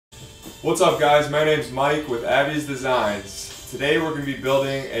What's up guys, my name's Mike with Avys Designs. Today we're going to be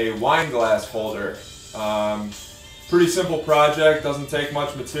building a wine glass holder. Pretty simple project, doesn't take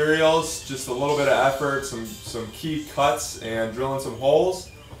much materials, just a little bit of effort, some key cuts and drilling some holes,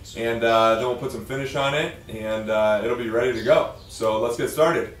 and then we'll put some finish on it and it'll be ready to go. So let's get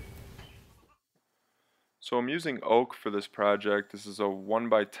started. So I'm using oak for this project. This is a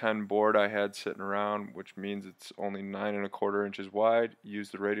 1x10 board I had sitting around, which means it's only 9¼ inches wide. Use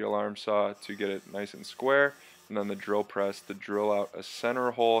the radial arm saw to get it nice and square, and then the drill press to drill out a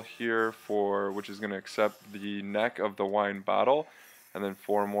center hole here which is going to accept the neck of the wine bottle, and then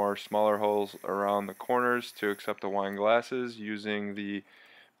 4 more smaller holes around the corners to accept the wine glasses, using the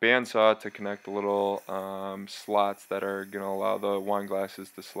bandsaw to connect the little slots that are going to allow the wine glasses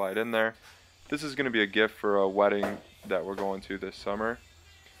to slide in there. This is going to be a gift for a wedding that we're going to this summer.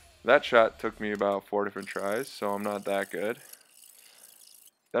 That shot took me about 4 different tries, so I'm not that good.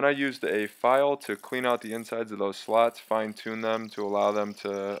 Then I used a file to clean out the insides of those slots, fine-tune them to allow them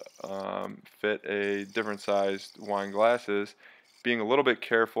to fit a different sized wine glasses, being a little bit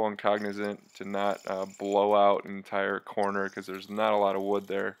careful and cognizant to not blow out an entire corner because there's not a lot of wood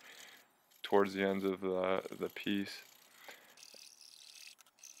there towards the ends of the piece.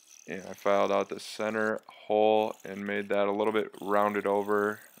 And I filed out the center hole and made that a little bit rounded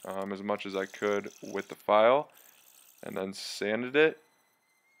over as much as I could with the file, and then sanded it,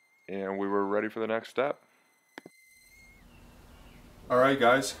 and we were ready for the next step. Alright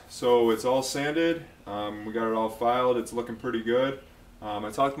guys, so it's all sanded, we got it all filed, it's looking pretty good. I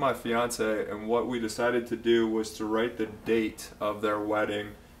talked to my fiance, and what we decided to do was to write the date of their wedding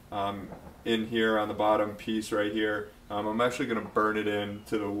in here on the bottom piece right here. I'm actually going to burn it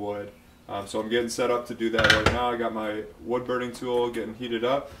into the wood. So I'm getting set up to do that right now. I got my wood burning tool getting heated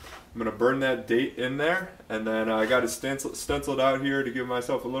up. I'm going to burn that date in there, and then I got it stenciled out here to give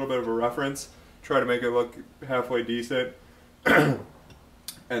myself a little bit of a reference, try to make it look halfway decent. And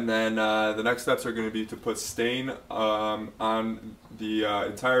then the next steps are going to be to put stain on the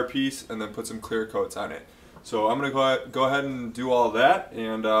entire piece, and then put some clear coats on it. So I'm going to go ahead and do all that,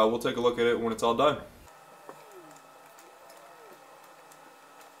 and we'll take a look at it when it's all done.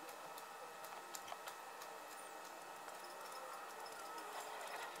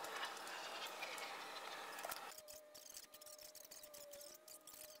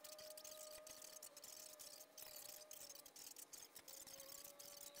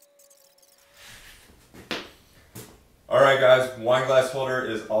 Alright guys, wine glass holder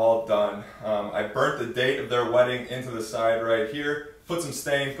is all done. I burnt the date of their wedding into the side right here, put some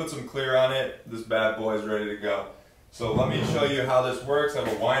stain, put some clear on it. This bad boy is ready to go. So let me show you how this works. I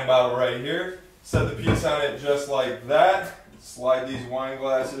have a wine bottle right here, set the piece on it just like that, slide these wine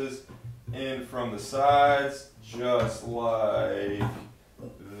glasses in from the sides just like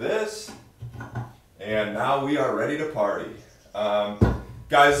this, and now we are ready to party.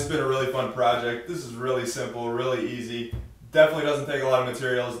 Guys, it's been a really fun project. This is really simple, really easy. Definitely doesn't take a lot of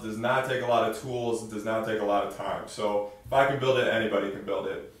materials, does not take a lot of tools, does not take a lot of time. So if I can build it, anybody can build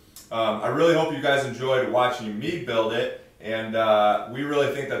it. I really hope you guys enjoyed watching me build it, and we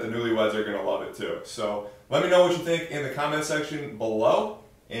really think that the newlyweds are going to love it too. So let me know what you think in the comment section below,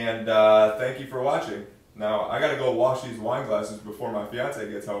 and thank you for watching. Now, I got to go wash these wine glasses before my fiance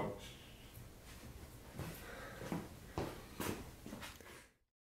gets home.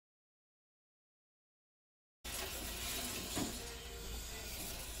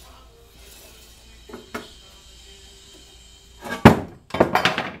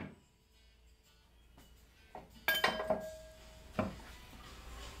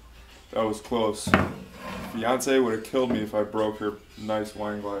 That was close. Fiance would have killed me if I broke her nice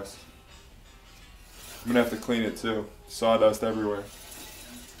wine glass. I'm gonna have to clean it too. Sawdust everywhere.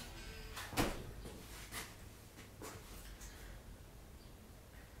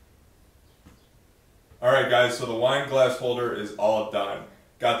 Alright guys, so the wine glass holder is all done.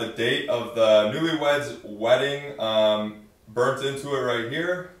 Got the date of the newlyweds' wedding burnt into it right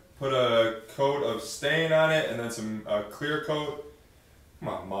here. Put a coat of stain on it, and then some clear coat. Come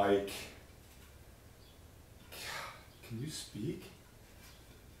on, Mike. Can you speak?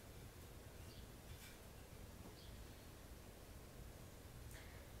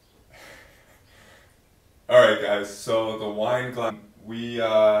 Alright guys, so the wine glass, we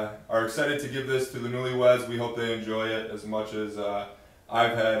are excited to give this to the newlyweds. We hope they enjoy it as much as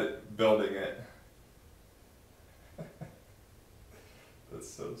I've had building it. That's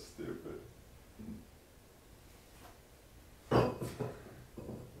so stupid.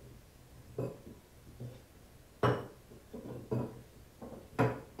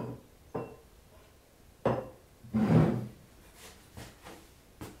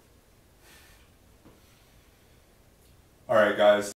 Alright guys,